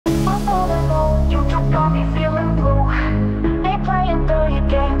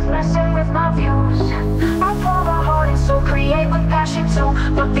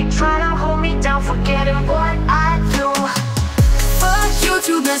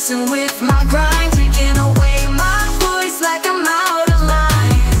messing with my grind, taking away my voice like I'm out of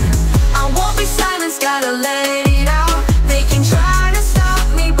line. I won't be silenced, gotta let it out. They can try to stop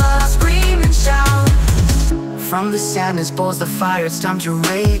me, but I'll scream and shout. From the sadness boils the fire, it's time to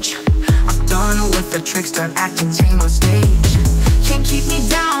rage. I'm done with the tricks, done acting tame on stage. Can't keep me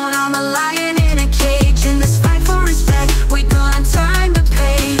down, I'm a lion in a cage. In this fight for respect, we gonna turn the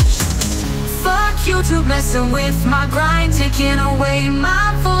page. Fuck YouTube messing with my grind, taking away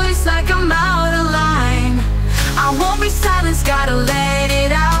my voice like I'm out of line. I won't be silenced, gotta let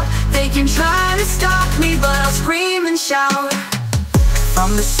it out. They can try to stop me, but I'll scream and shout.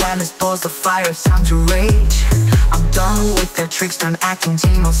 From the sadness boils the fire, it's time to rage. I'm done with their tricks, done acting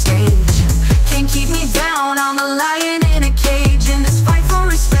tame on stage. Can't keep me down, I'm a lion in a cage. In this fight for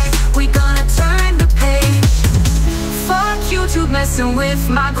respect, we gonna turn the page. Fuck YouTube messing with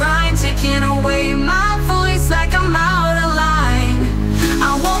my grind, taking away my voice like I'm out of line.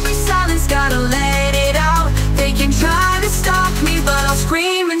 I won't be silenced, gotta let it out. They can try to stop me, but I'll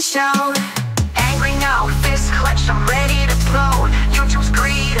scream and shout. Angry now, fists clenched, I'm ready to blow. YouTube's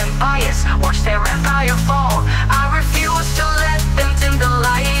greed and bias, watch their empire fall. I refuse to let them dim the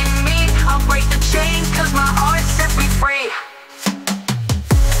light in me. I'll break the chains, cause my heart sets me free.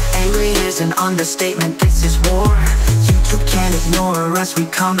 Angry is an understatement, this is war. YouTube can't ignore us, we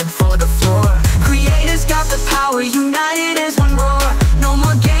coming for the floor. Creators got the power, united as one roar. No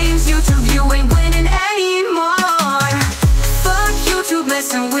more games, YouTube, you ain't winning anymore. Fuck YouTube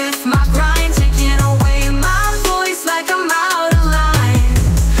messing with my grind, taking away my voice like I'm out of line.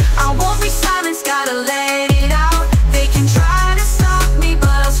 I won't be silenced, gotta let it out. They can try to stop me, but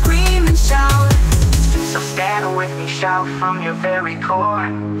I'll scream and shout. So stand with me, shout from your very core.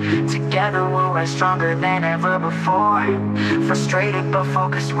 Together we'll rise stronger than ever before. Frustrated but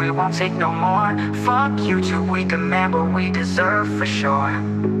focused, we won't take no more. Fuck YouTube, we demand what we deserve for sure.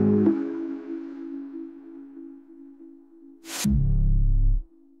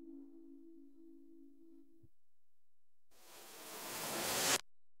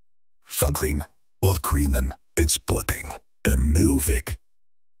 Something of Greenland, it's blipping and moving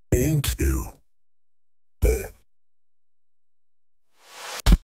into